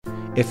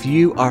If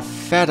you are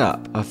fed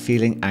up of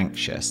feeling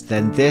anxious,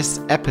 then this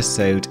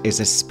episode is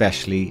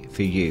especially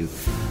for you.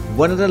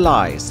 One of the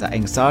lies that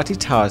anxiety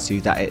tells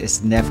you that it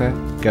is never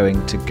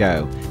going to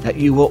go, that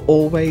you will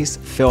always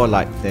feel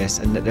like this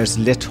and that there's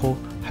little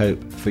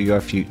hope for your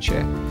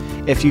future.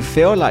 If you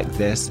feel like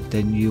this,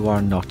 then you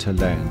are not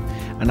alone.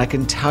 And I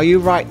can tell you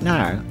right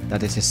now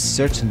that it is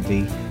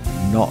certainly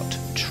not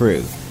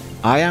true.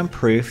 I am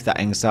proof that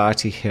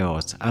anxiety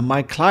heals, and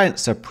my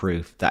clients are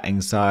proof that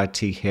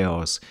anxiety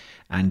heals.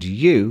 And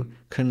you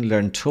can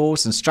learn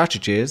tools and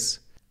strategies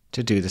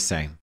to do the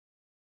same.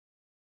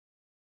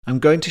 I'm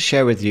going to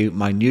share with you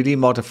my newly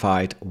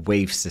modified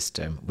WAVE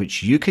system,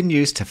 which you can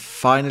use to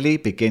finally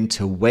begin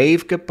to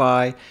wave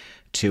goodbye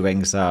to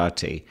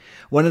anxiety.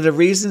 One of the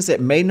reasons it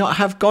may not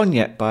have gone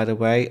yet, by the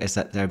way, is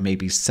that there may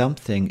be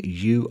something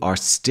you are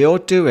still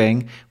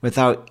doing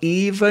without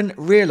even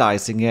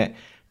realizing it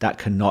that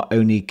can not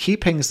only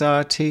keep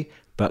anxiety,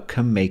 but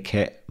can make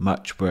it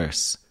much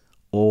worse.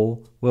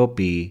 All will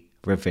be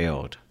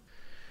revealed.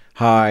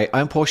 Hi,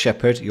 I'm Paul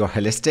Shepherd, your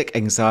holistic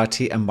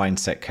anxiety and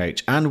mindset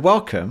coach, and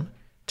welcome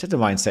to the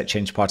Mindset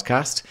Change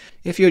podcast.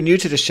 If you're new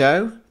to the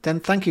show,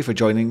 then thank you for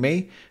joining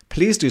me.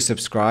 Please do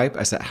subscribe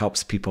as it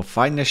helps people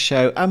find this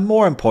show, and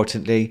more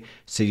importantly,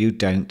 so you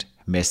don't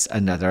miss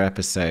another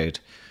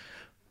episode.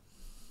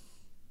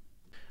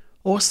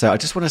 Also, I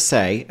just want to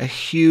say a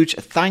huge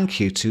thank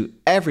you to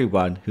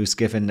everyone who's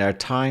given their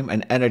time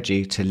and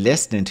energy to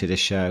listening to the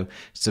show,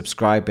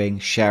 subscribing,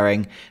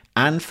 sharing,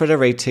 and for the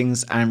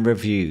ratings and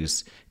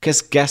reviews.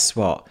 Because guess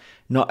what?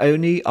 Not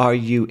only are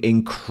you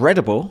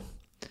incredible,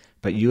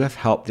 but you have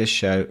helped this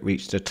show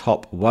reach the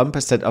top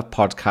 1% of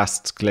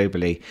podcasts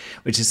globally,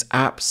 which is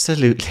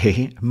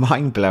absolutely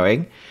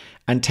mind-blowing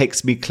and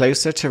takes me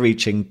closer to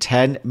reaching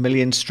 10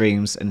 million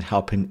streams and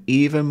helping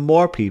even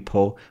more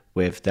people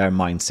with their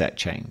mindset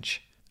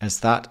change, as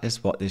that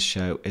is what this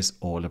show is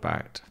all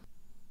about.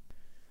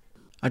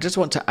 I just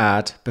want to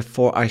add,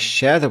 before I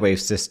share the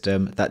WAVE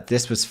system, that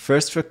this was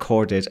first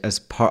recorded as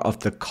part of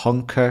the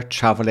Conquer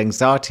Travel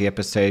Anxiety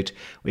episode,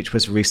 which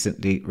was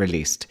recently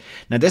released.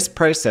 Now, this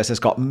process has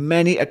got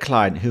many a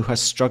client who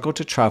has struggled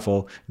to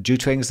travel due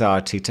to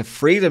anxiety to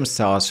free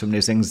themselves from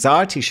those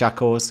anxiety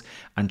shackles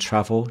and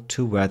travel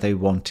to where they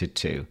wanted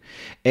to.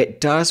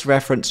 It does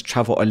reference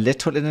travel a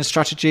little in the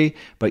strategy,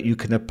 but you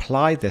can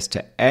apply this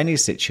to any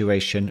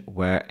situation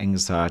where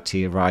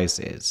anxiety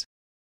arises.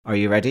 Are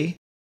you ready?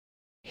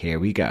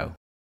 Here we go.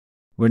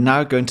 We're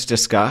now going to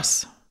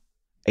discuss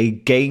a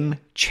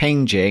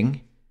game-changing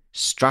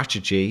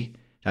strategy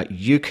that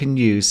you can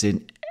use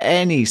in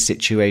any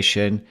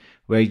situation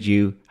where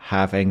you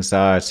have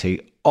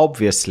anxiety.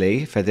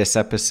 Obviously, for this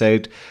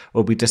episode,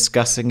 we'll be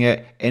discussing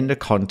it in the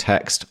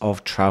context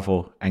of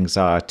travel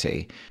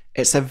anxiety.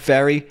 It's a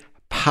very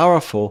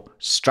powerful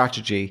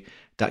strategy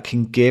that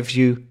can give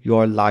you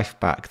your life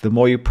back. The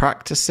more you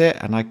practice it,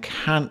 and I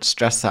can't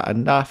stress that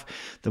enough,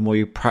 the more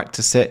you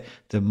practice it,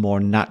 the more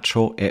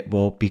natural it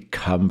will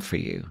become for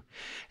you.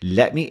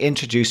 Let me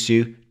introduce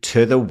you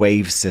to the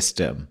WAVE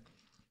system.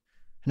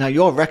 Now,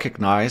 you'll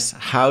recognize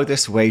how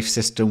this WAVE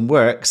system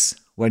works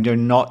when you're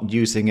not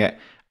using it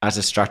as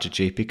a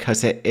strategy,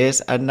 because it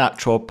is a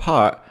natural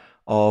part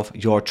of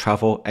your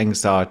travel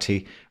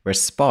anxiety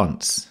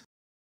response.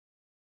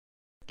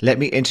 Let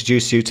me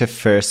introduce you to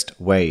first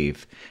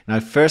wave.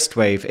 Now, first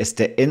wave is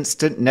the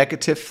instant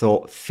negative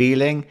thought,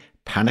 feeling,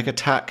 panic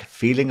attack,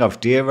 feeling of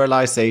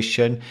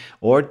derealization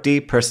or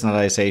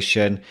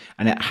depersonalization,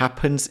 and it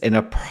happens in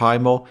a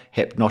primal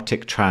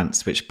hypnotic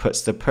trance, which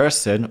puts the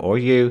person or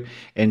you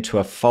into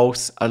a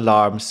false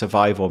alarm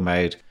survival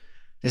mode.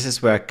 This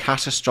is where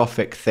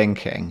catastrophic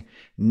thinking,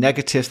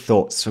 negative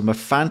thoughts from a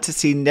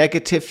fantasy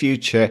negative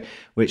future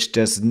which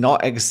does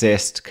not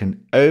exist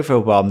can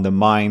overwhelm the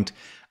mind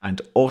and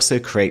also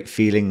create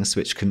feelings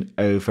which can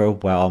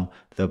overwhelm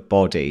the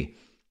body.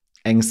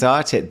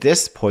 Anxiety at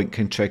this point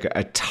can trigger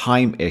a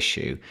time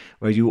issue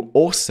where you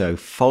also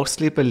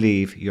falsely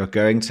believe you're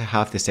going to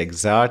have this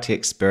anxiety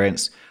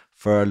experience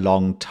for a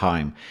long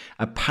time.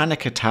 A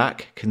panic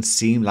attack can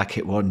seem like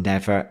it will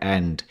never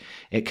end.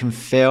 It can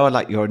feel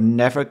like you're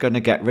never going to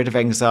get rid of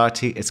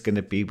anxiety. It's going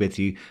to be with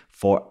you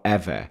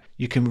forever.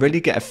 You can really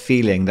get a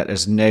feeling that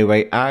there's no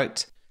way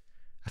out,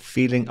 a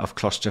feeling of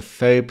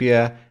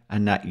claustrophobia,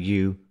 and that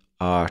you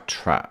are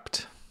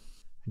trapped.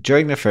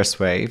 During the first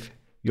wave,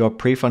 your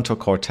prefrontal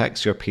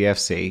cortex, your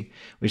PFC,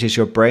 which is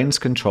your brain's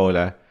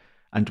controller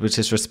and which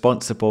is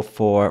responsible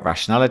for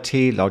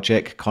rationality,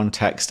 logic,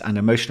 context, and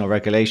emotional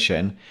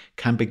regulation,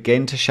 can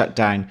begin to shut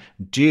down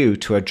due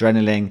to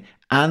adrenaline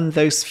and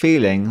those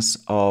feelings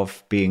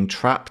of being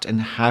trapped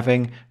and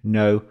having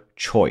no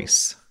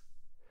choice.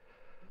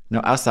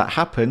 Now, as that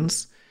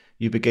happens,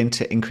 you begin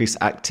to increase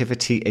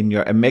activity in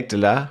your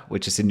amygdala,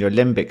 which is in your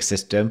limbic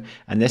system,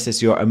 and this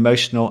is your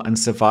emotional and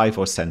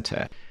survival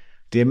center.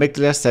 The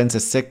amygdala sends a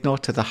signal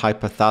to the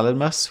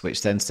hypothalamus,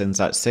 which then sends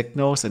out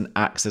signals and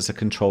acts as a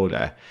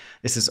controller.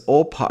 This is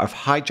all part of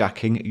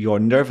hijacking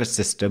your nervous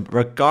system,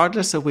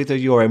 regardless of whether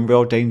you're in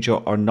real danger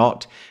or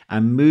not,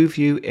 and move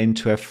you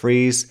into a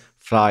freeze,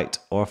 flight,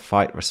 or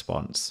fight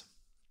response.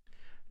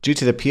 Due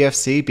to the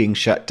PFC being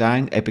shut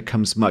down, it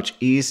becomes much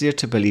easier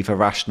to believe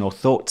irrational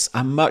thoughts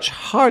and much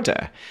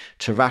harder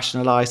to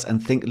rationalize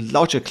and think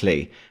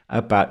logically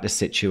about the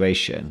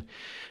situation.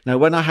 Now,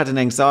 when I had an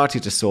anxiety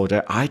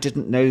disorder, I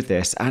didn't know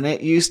this, and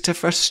it used to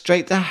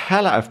frustrate the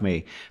hell out of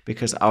me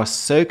because I was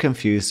so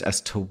confused as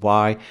to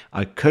why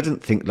I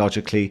couldn't think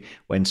logically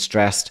when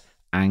stressed,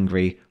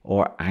 angry,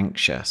 or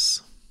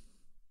anxious.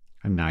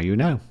 And now you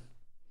know.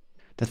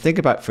 The thing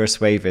about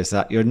first wave is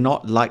that you're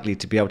not likely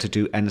to be able to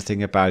do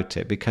anything about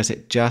it because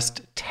it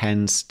just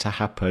tends to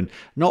happen.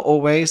 Not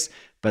always,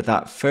 but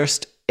that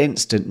first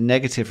instant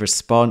negative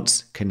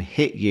response can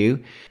hit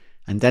you,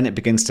 and then it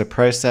begins the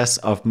process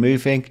of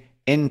moving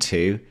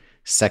into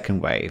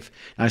second wave.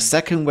 Now,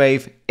 second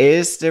wave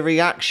is the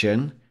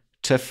reaction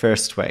to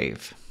first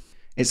wave.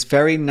 It's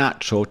very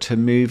natural to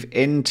move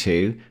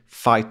into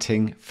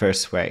fighting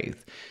first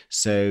wave.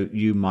 So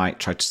you might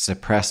try to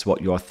suppress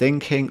what you're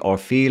thinking or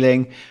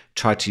feeling,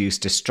 try to use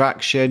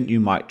distraction, you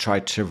might try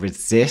to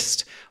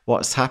resist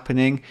what's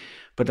happening.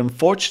 But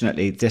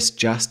unfortunately, this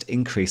just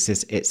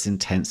increases its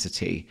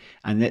intensity.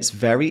 And it's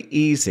very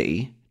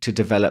easy to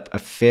develop a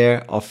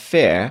fear of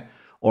fear,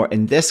 or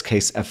in this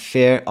case, a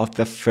fear of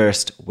the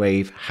first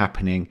wave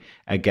happening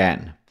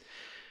again.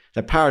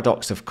 The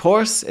paradox, of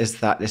course, is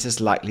that this is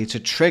likely to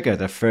trigger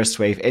the first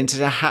wave into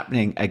the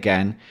happening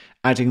again,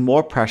 adding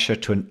more pressure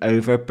to an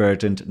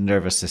overburdened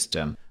nervous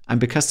system.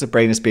 And because the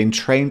brain is being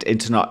trained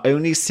into not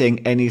only seeing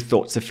any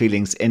thoughts or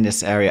feelings in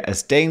this area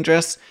as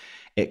dangerous,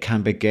 it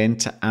can begin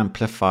to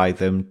amplify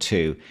them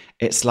too.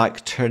 It's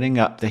like turning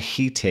up the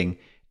heating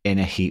in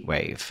a heat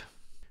wave.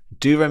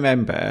 Do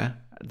remember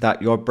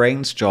that your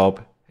brain's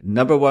job,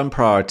 number one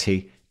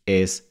priority,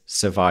 is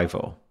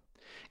survival.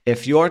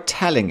 If you're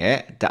telling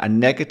it that a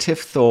negative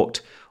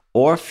thought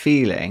or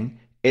feeling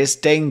is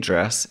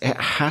dangerous, it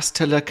has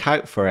to look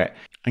out for it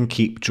and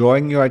keep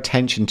drawing your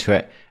attention to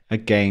it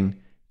again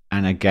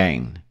and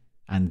again.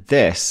 And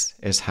this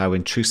is how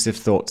intrusive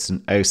thoughts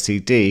and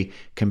OCD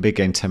can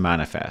begin to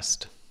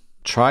manifest.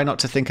 Try not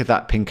to think of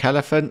that pink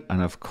elephant,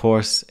 and of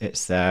course,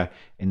 it's there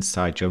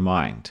inside your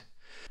mind.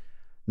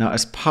 Now,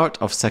 as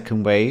part of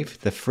second wave,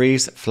 the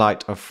freeze,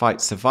 flight, or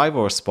fight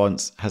survival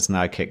response has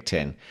now kicked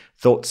in.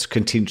 Thoughts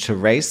continue to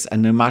race,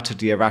 and no matter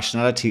the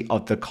irrationality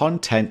of the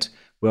content,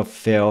 will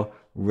feel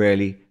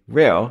really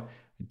real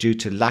due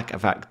to lack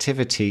of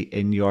activity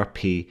in your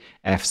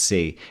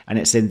PFC. And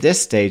it's in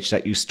this stage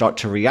that you start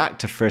to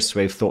react to first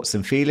wave thoughts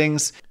and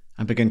feelings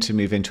and begin to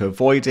move into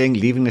avoiding,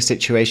 leaving the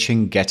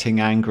situation, getting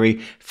angry,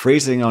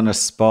 freezing on a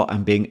spot,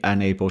 and being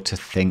unable to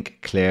think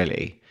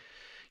clearly.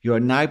 You are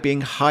now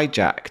being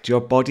hijacked. Your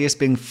body is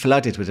being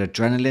flooded with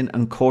adrenaline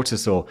and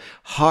cortisol.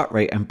 Heart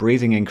rate and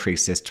breathing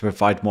increases to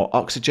provide more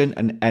oxygen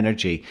and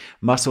energy.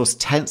 Muscles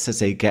tense as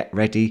they get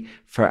ready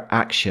for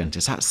action.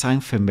 Does that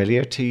sound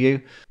familiar to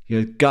you?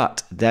 Your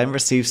gut then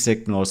receives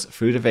signals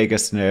through the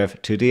vagus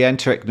nerve to the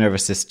enteric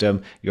nervous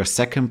system, your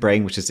second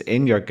brain, which is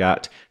in your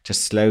gut, to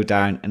slow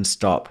down and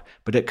stop.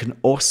 But it can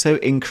also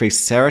increase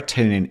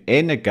serotonin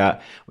in the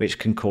gut, which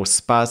can cause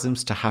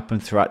spasms to happen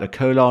throughout the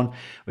colon,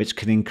 which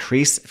can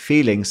increase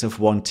feelings of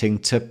wanting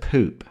to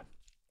poop.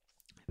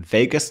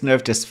 Vagus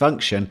nerve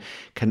dysfunction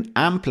can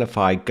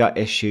amplify gut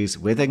issues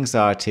with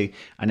anxiety,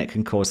 and it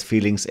can cause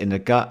feelings in the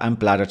gut and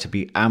bladder to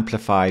be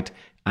amplified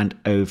and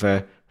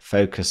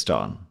over-focused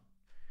on.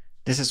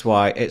 This is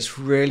why it's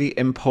really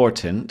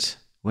important,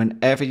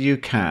 whenever you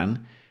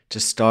can, to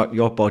start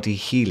your body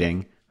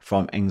healing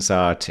from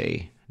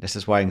anxiety. This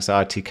is why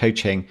anxiety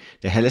coaching,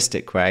 the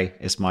holistic way,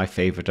 is my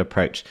favorite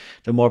approach.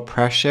 The more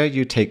pressure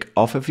you take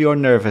off of your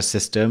nervous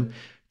system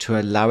to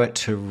allow it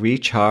to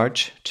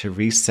recharge, to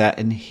reset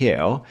and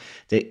heal,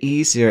 the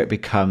easier it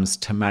becomes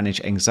to manage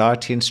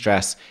anxiety and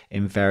stress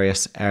in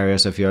various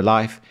areas of your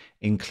life,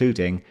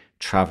 including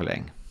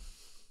traveling.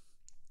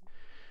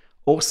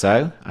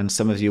 Also, and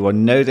some of you will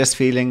know this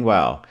feeling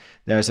well,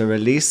 there's a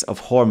release of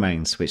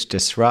hormones which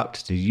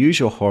disrupt the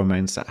usual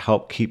hormones that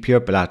help keep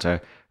your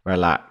bladder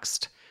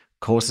relaxed,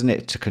 causing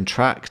it to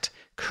contract,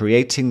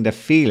 creating the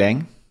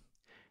feeling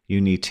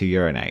you need to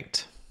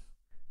urinate.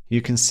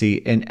 You can see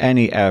in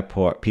any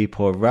airport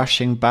people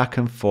rushing back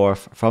and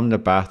forth from the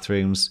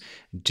bathrooms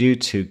due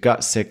to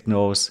gut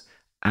signals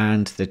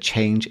and the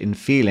change in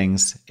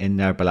feelings in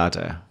their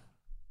bladder.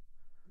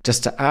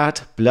 Just to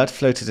add, blood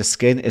flow to the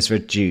skin is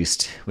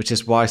reduced, which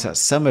is why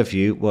some of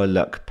you will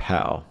look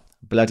pale.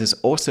 Blood is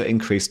also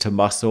increased to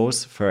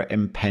muscles for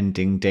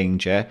impending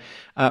danger.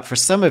 For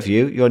some of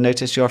you, you'll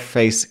notice your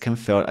face can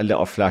feel a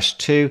little flushed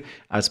too,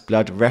 as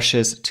blood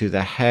rushes to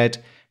the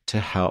head to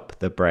help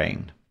the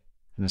brain.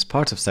 And as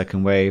part of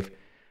second wave,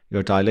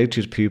 your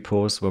dilated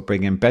pupils will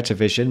bring in better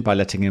vision by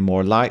letting in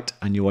more light,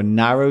 and you will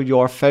narrow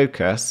your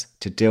focus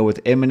to deal with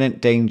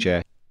imminent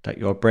danger that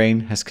your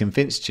brain has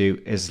convinced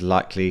you is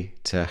likely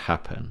to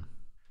happen.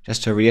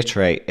 Just to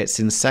reiterate, it's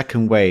in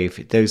second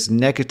wave, those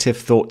negative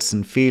thoughts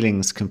and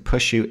feelings can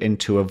push you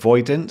into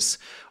avoidance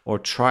or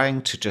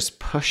trying to just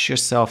push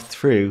yourself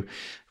through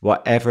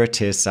whatever it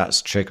is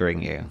that's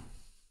triggering you.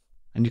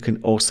 And you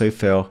can also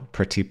feel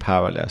pretty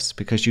powerless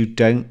because you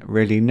don't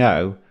really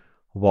know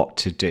what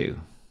to do.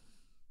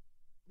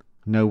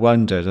 No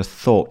wonder the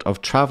thought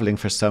of traveling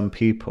for some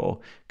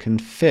people can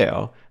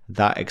feel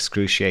that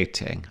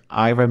excruciating.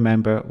 I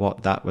remember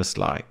what that was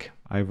like.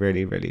 I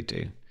really, really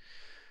do.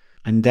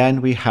 And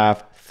then we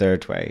have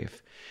third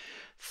wave.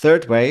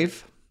 Third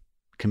wave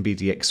can be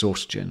the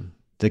exhaustion,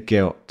 the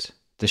guilt,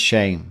 the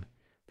shame,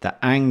 the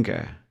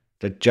anger,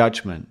 the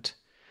judgment,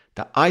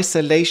 the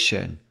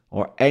isolation,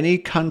 or any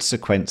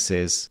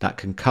consequences that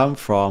can come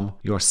from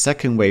your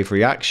second wave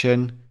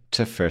reaction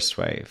to first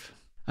wave.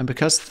 And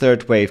because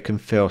third wave can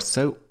feel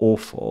so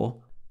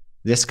awful,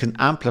 this can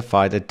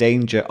amplify the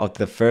danger of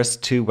the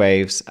first two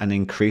waves and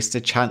increase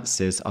the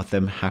chances of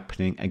them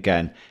happening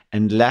again,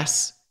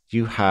 unless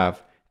you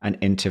have an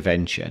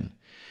intervention.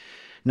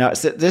 Now,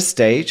 it's at this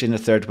stage in the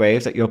third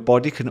wave that your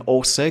body can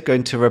also go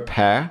into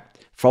repair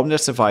from the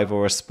survival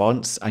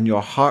response, and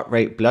your heart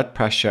rate, blood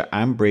pressure,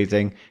 and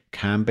breathing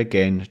can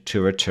begin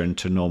to return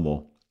to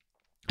normal.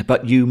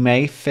 But you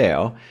may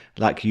feel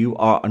like you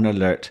are on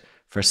alert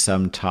for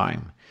some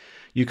time.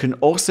 You can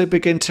also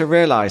begin to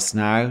realize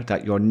now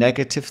that your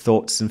negative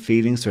thoughts and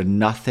feelings are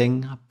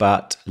nothing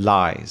but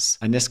lies.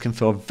 And this can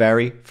feel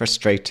very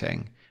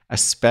frustrating,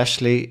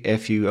 especially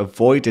if you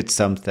avoided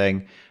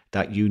something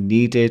that you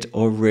needed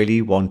or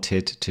really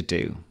wanted to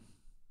do.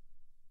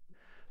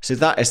 So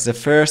that is the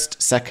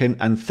first, second,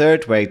 and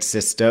third wave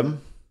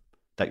system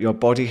that your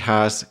body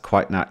has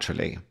quite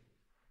naturally.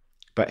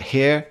 But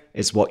here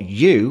is what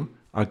you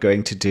are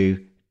going to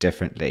do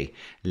differently.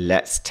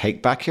 Let's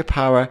take back your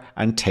power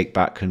and take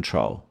back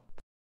control.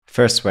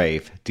 First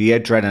wave, the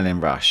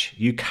adrenaline rush.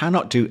 You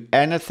cannot do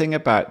anything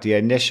about the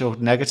initial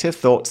negative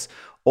thoughts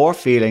or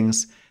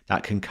feelings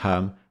that can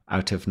come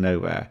out of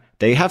nowhere.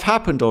 They have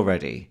happened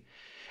already.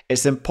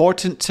 It's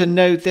important to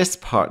know this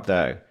part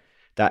though,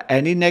 that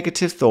any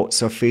negative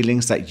thoughts or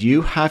feelings that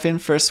you have in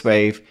first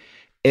wave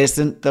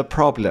isn't the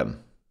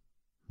problem.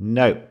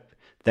 No,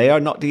 they are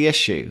not the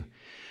issue.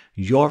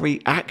 Your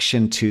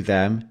reaction to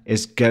them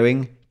is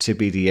going to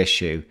be the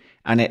issue.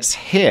 And it's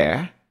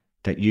here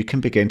that you can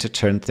begin to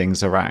turn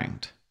things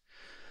around.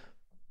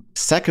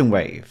 Second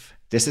wave,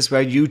 this is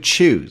where you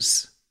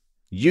choose.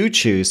 You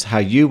choose how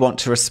you want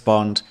to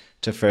respond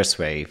to first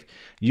wave.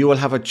 You will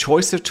have a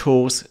choice of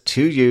tools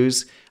to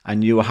use,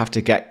 and you will have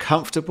to get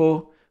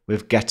comfortable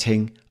with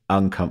getting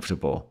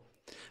uncomfortable.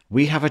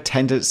 We have a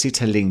tendency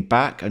to lean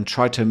back and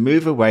try to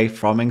move away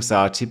from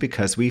anxiety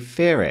because we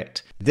fear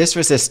it. This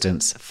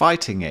resistance,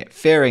 fighting it,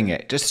 fearing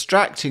it,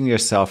 distracting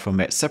yourself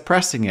from it,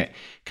 suppressing it,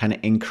 can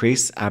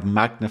increase and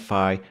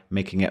magnify,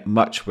 making it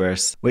much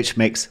worse, which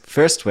makes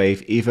first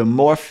wave even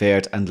more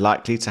feared and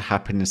likely to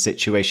happen in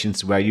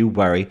situations where you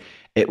worry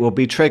it will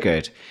be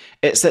triggered.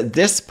 It's at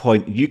this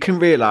point you can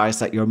realize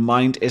that your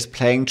mind is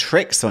playing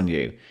tricks on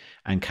you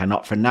and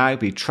cannot for now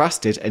be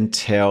trusted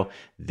until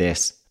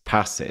this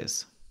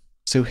passes.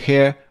 So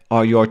here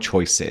are your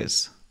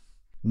choices.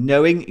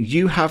 Knowing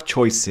you have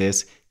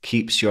choices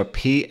keeps your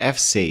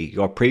PFC,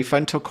 your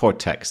prefrontal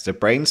cortex, the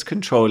brain's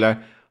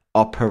controller,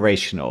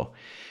 operational.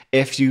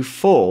 If you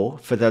fall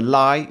for the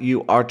lie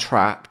you are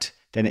trapped,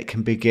 then it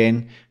can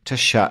begin to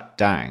shut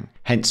down.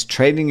 Hence,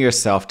 training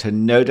yourself to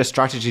know the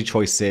strategy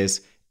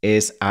choices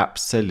is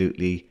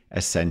absolutely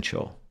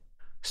essential.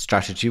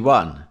 Strategy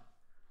 1.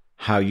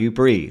 How you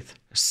breathe.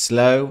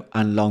 Slow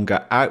and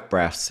longer out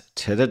breaths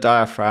to the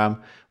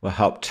diaphragm will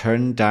help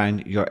turn down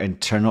your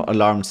internal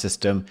alarm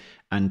system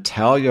and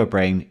tell your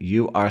brain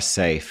you are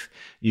safe.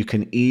 You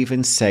can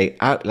even say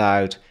out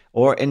loud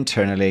or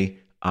internally,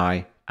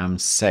 I am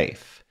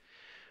safe.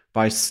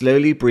 By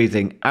slowly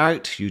breathing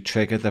out, you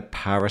trigger the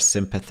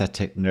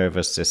parasympathetic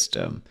nervous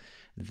system.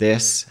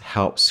 This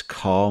helps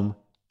calm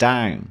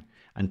down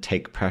and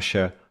take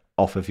pressure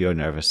off of your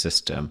nervous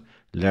system.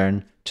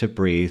 Learn to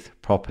breathe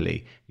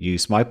properly.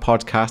 Use my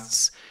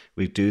podcasts.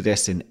 We do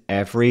this in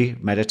every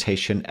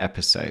meditation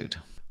episode.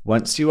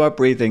 Once you are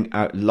breathing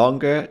out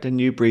longer than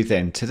you breathe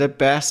in to the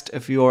best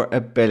of your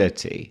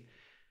ability,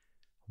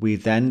 we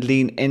then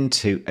lean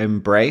into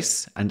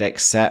embrace and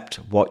accept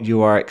what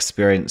you are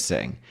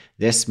experiencing.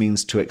 This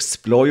means to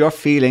explore your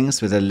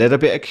feelings with a little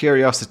bit of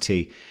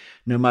curiosity.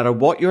 No matter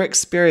what you're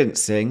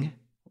experiencing,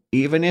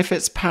 even if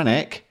it's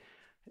panic,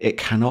 it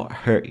cannot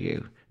hurt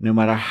you, no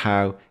matter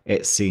how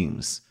it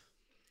seems.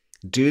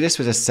 Do this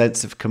with a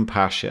sense of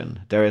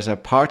compassion. There is a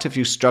part of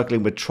you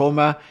struggling with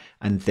trauma,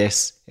 and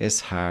this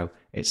is how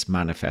it's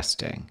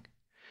manifesting.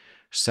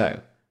 So,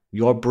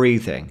 you're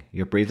breathing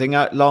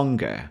out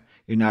longer.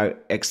 You're now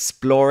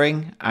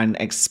exploring and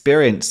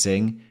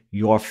experiencing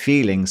your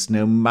feelings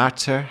no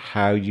matter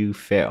how you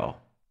feel.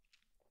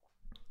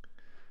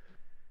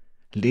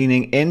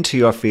 Leaning into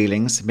your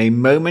feelings may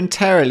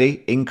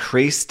momentarily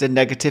increase the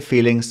negative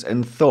feelings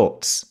and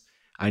thoughts.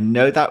 I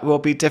know that will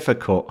be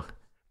difficult.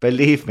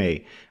 Believe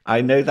me,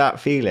 I know that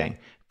feeling.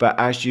 But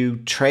as you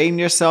train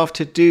yourself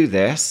to do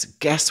this,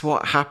 guess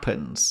what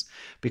happens?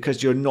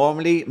 Because you're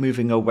normally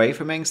moving away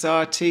from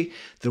anxiety,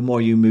 the more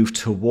you move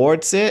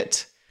towards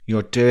it,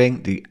 you're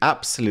doing the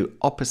absolute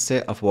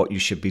opposite of what you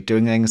should be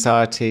doing in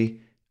anxiety,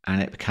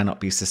 and it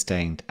cannot be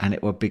sustained, and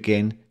it will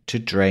begin to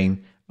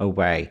drain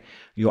away.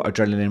 Your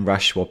adrenaline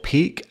rush will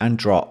peak and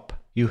drop,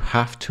 You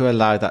have to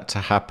allow that to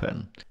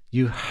happen.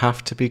 You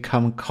have to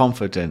become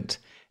confident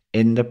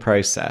in the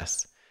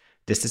process.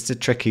 This is the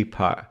tricky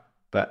part.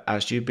 But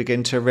as you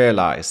begin to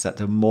realize that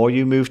the more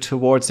you move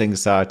towards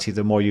anxiety,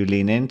 the more you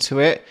lean into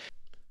it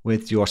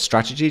with your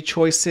strategy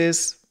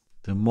choices,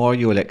 the more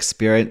you will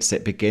experience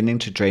it beginning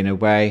to drain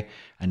away,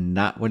 and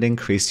that will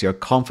increase your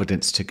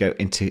confidence to go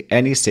into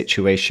any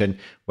situation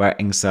where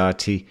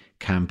anxiety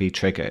can be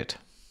triggered.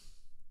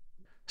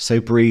 So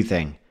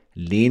breathing,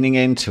 leaning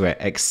into it,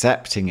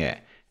 accepting it.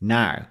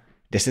 Now,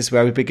 this is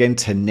where we begin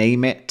to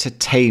name it, to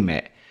tame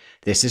it.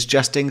 This is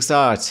just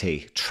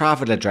anxiety,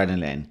 travel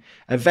adrenaline,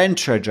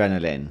 adventure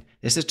adrenaline.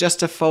 This is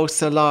just a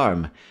false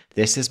alarm.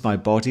 This is my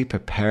body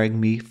preparing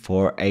me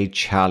for a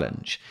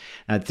challenge.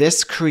 Now,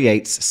 this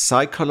creates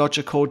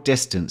psychological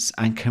distance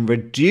and can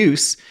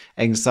reduce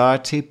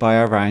anxiety by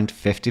around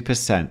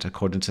 50%,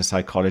 according to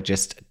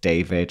psychologist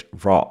David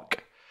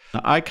Rock.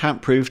 Now, I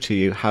can't prove to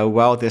you how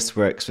well this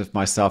works with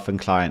myself and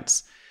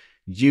clients.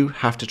 You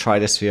have to try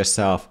this for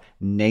yourself.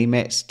 Name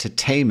it, to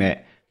tame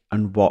it,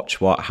 and watch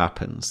what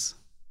happens.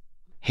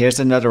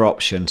 Here's another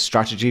option,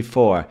 strategy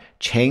 4,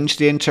 change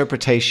the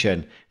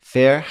interpretation.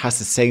 Fear has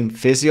the same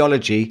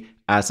physiology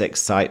as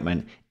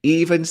excitement.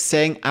 Even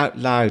saying out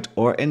loud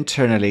or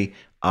internally,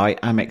 I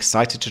am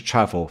excited to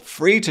travel,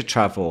 free to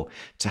travel,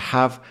 to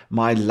have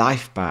my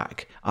life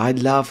back. I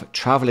love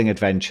traveling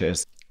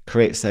adventures.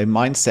 Creates a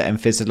mindset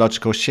and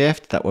physiological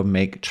shift that will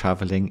make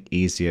traveling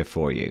easier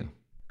for you.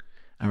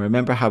 And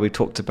remember how we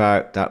talked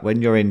about that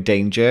when you're in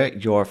danger,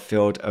 your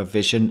field of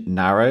vision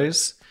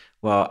narrows?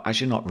 Well, as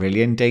you're not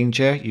really in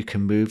danger, you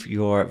can move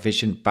your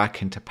vision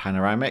back into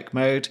panoramic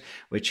mode,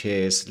 which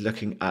is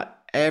looking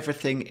at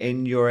everything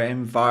in your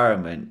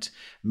environment,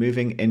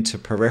 moving into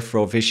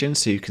peripheral vision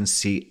so you can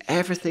see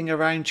everything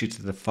around you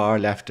to the far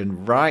left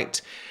and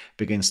right,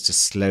 begins to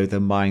slow the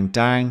mind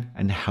down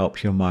and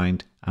help your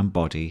mind and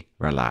body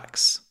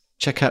relax.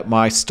 Check out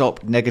my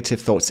Stop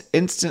Negative Thoughts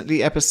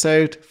Instantly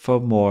episode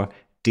for more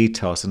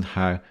details on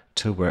how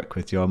to work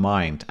with your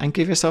mind and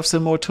give yourself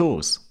some more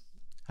tools.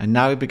 And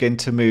now we begin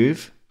to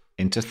move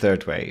into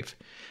third wave.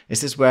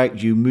 This is where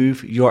you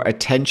move your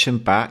attention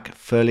back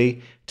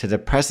fully to the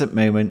present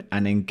moment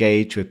and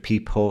engage with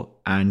people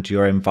and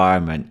your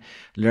environment.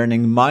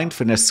 Learning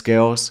mindfulness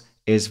skills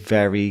is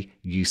very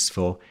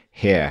useful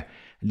here.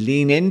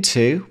 Lean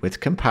into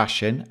with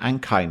compassion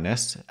and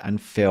kindness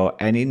and feel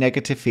any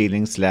negative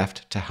feelings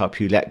left to help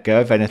you let go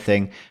of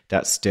anything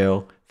that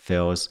still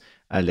feels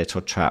a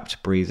little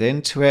trapped. Breathe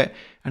into it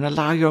and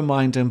allow your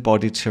mind and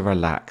body to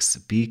relax.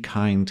 Be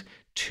kind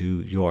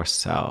to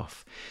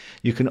yourself.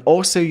 You can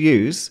also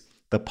use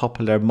the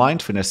popular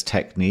mindfulness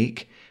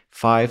technique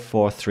 5,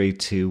 4, 3,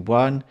 2,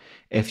 1.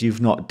 If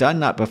you've not done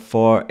that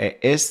before, it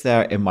is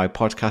there in my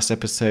podcast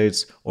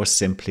episodes or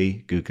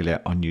simply Google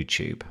it on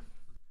YouTube.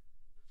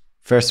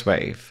 First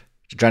wave,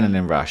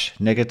 adrenaline rush,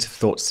 negative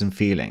thoughts and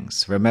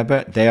feelings.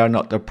 Remember, they are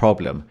not the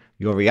problem.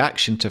 Your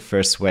reaction to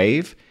first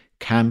wave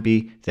can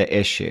be the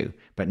issue.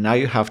 But now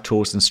you have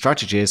tools and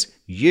strategies.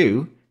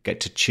 You get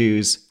to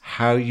choose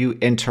how you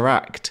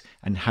interact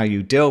and how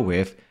you deal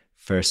with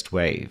first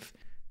wave.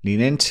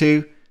 Lean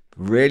into,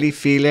 really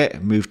feel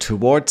it, move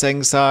towards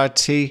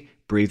anxiety,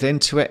 breathe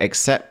into it,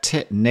 accept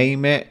it,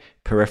 name it,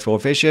 peripheral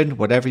vision,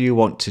 whatever you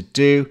want to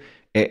do,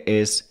 it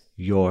is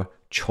your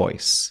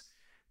choice.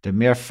 The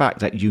mere fact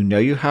that you know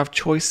you have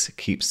choice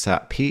keeps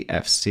that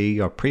PFC,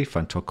 your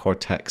prefrontal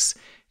cortex,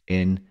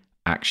 in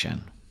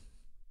action.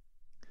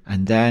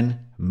 And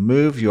then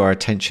move your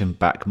attention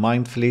back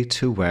mindfully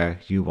to where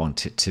you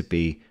want it to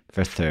be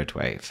for third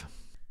wave.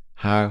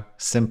 How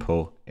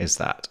simple is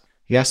that?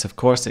 Yes, of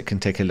course, it can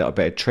take a little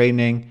bit of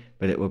training,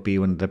 but it will be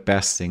one of the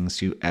best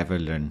things you ever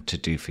learn to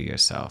do for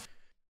yourself.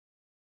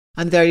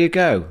 And there you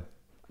go.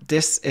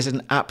 This is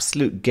an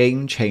absolute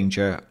game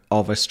changer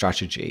of a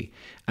strategy,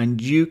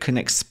 and you can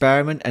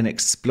experiment and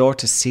explore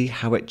to see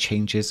how it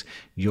changes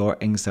your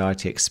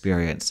anxiety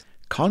experience.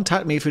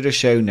 Contact me through the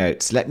show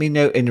notes. Let me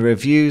know in the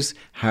reviews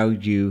how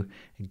you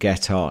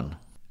get on.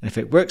 And if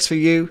it works for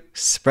you,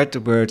 spread the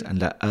word and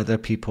let other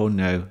people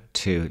know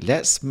too.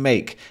 Let's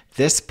make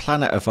this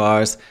planet of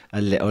ours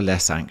a little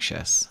less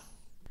anxious.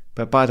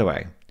 But by the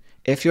way,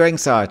 if your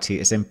anxiety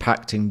is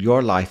impacting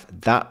your life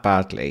that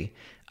badly,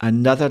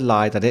 another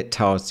lie that it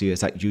tells you is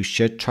that you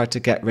should try to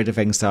get rid of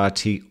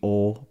anxiety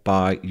all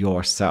by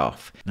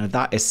yourself. Now,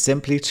 that is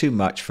simply too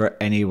much for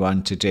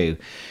anyone to do.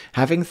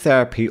 Having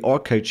therapy or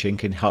coaching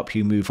can help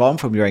you move on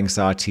from your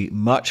anxiety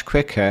much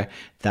quicker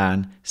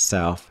than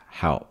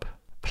self-help.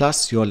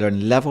 Plus, you'll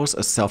learn levels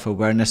of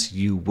self-awareness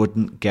you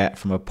wouldn't get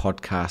from a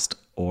podcast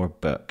or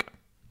book.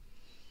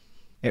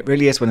 It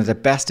really is one of the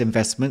best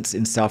investments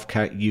in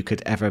self-care you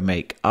could ever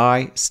make.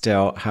 I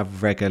still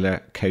have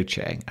regular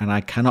coaching and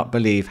I cannot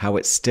believe how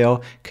it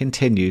still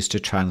continues to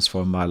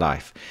transform my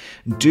life.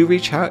 Do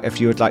reach out if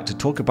you would like to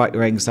talk about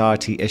your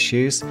anxiety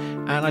issues.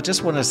 And I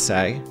just want to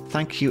say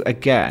thank you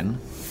again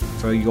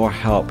for your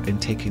help in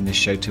taking this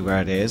show to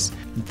where it is.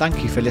 And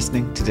thank you for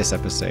listening to this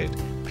episode.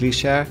 Please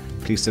share,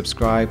 please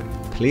subscribe,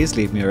 please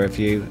leave me a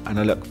review, and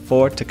I look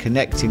forward to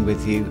connecting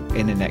with you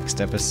in the next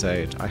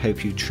episode. I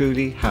hope you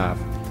truly have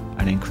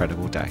an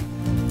incredible day.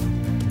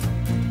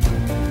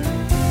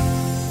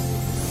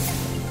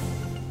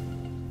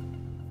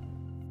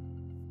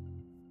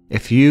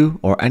 If you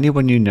or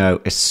anyone you know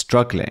is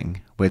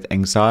struggling with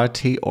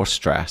anxiety or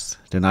stress,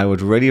 then I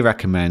would really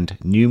recommend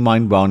New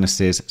Mind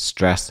Wellness's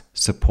Stress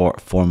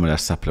Support Formula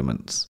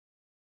supplements.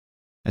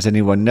 As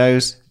anyone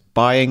knows,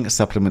 buying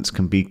supplements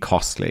can be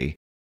costly,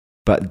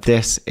 but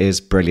this is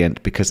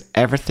brilliant because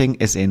everything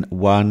is in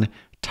one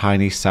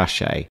tiny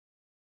sachet.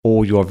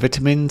 All your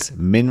vitamins,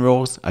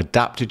 minerals,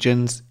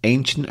 adaptogens,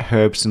 ancient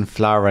herbs and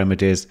flower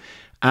remedies,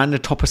 and the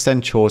top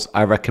essentials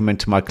I recommend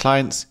to my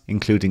clients,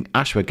 including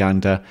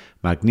ashwagandha,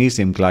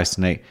 magnesium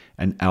glycinate,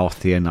 and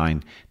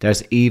L-theanine.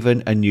 There's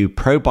even a new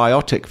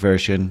probiotic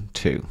version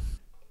too.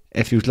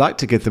 If you'd like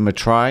to give them a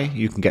try,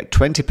 you can get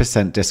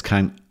 20%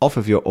 discount off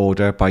of your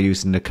order by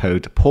using the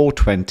code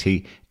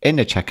PAUL20 in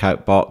the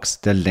checkout box.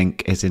 The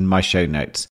link is in my show notes.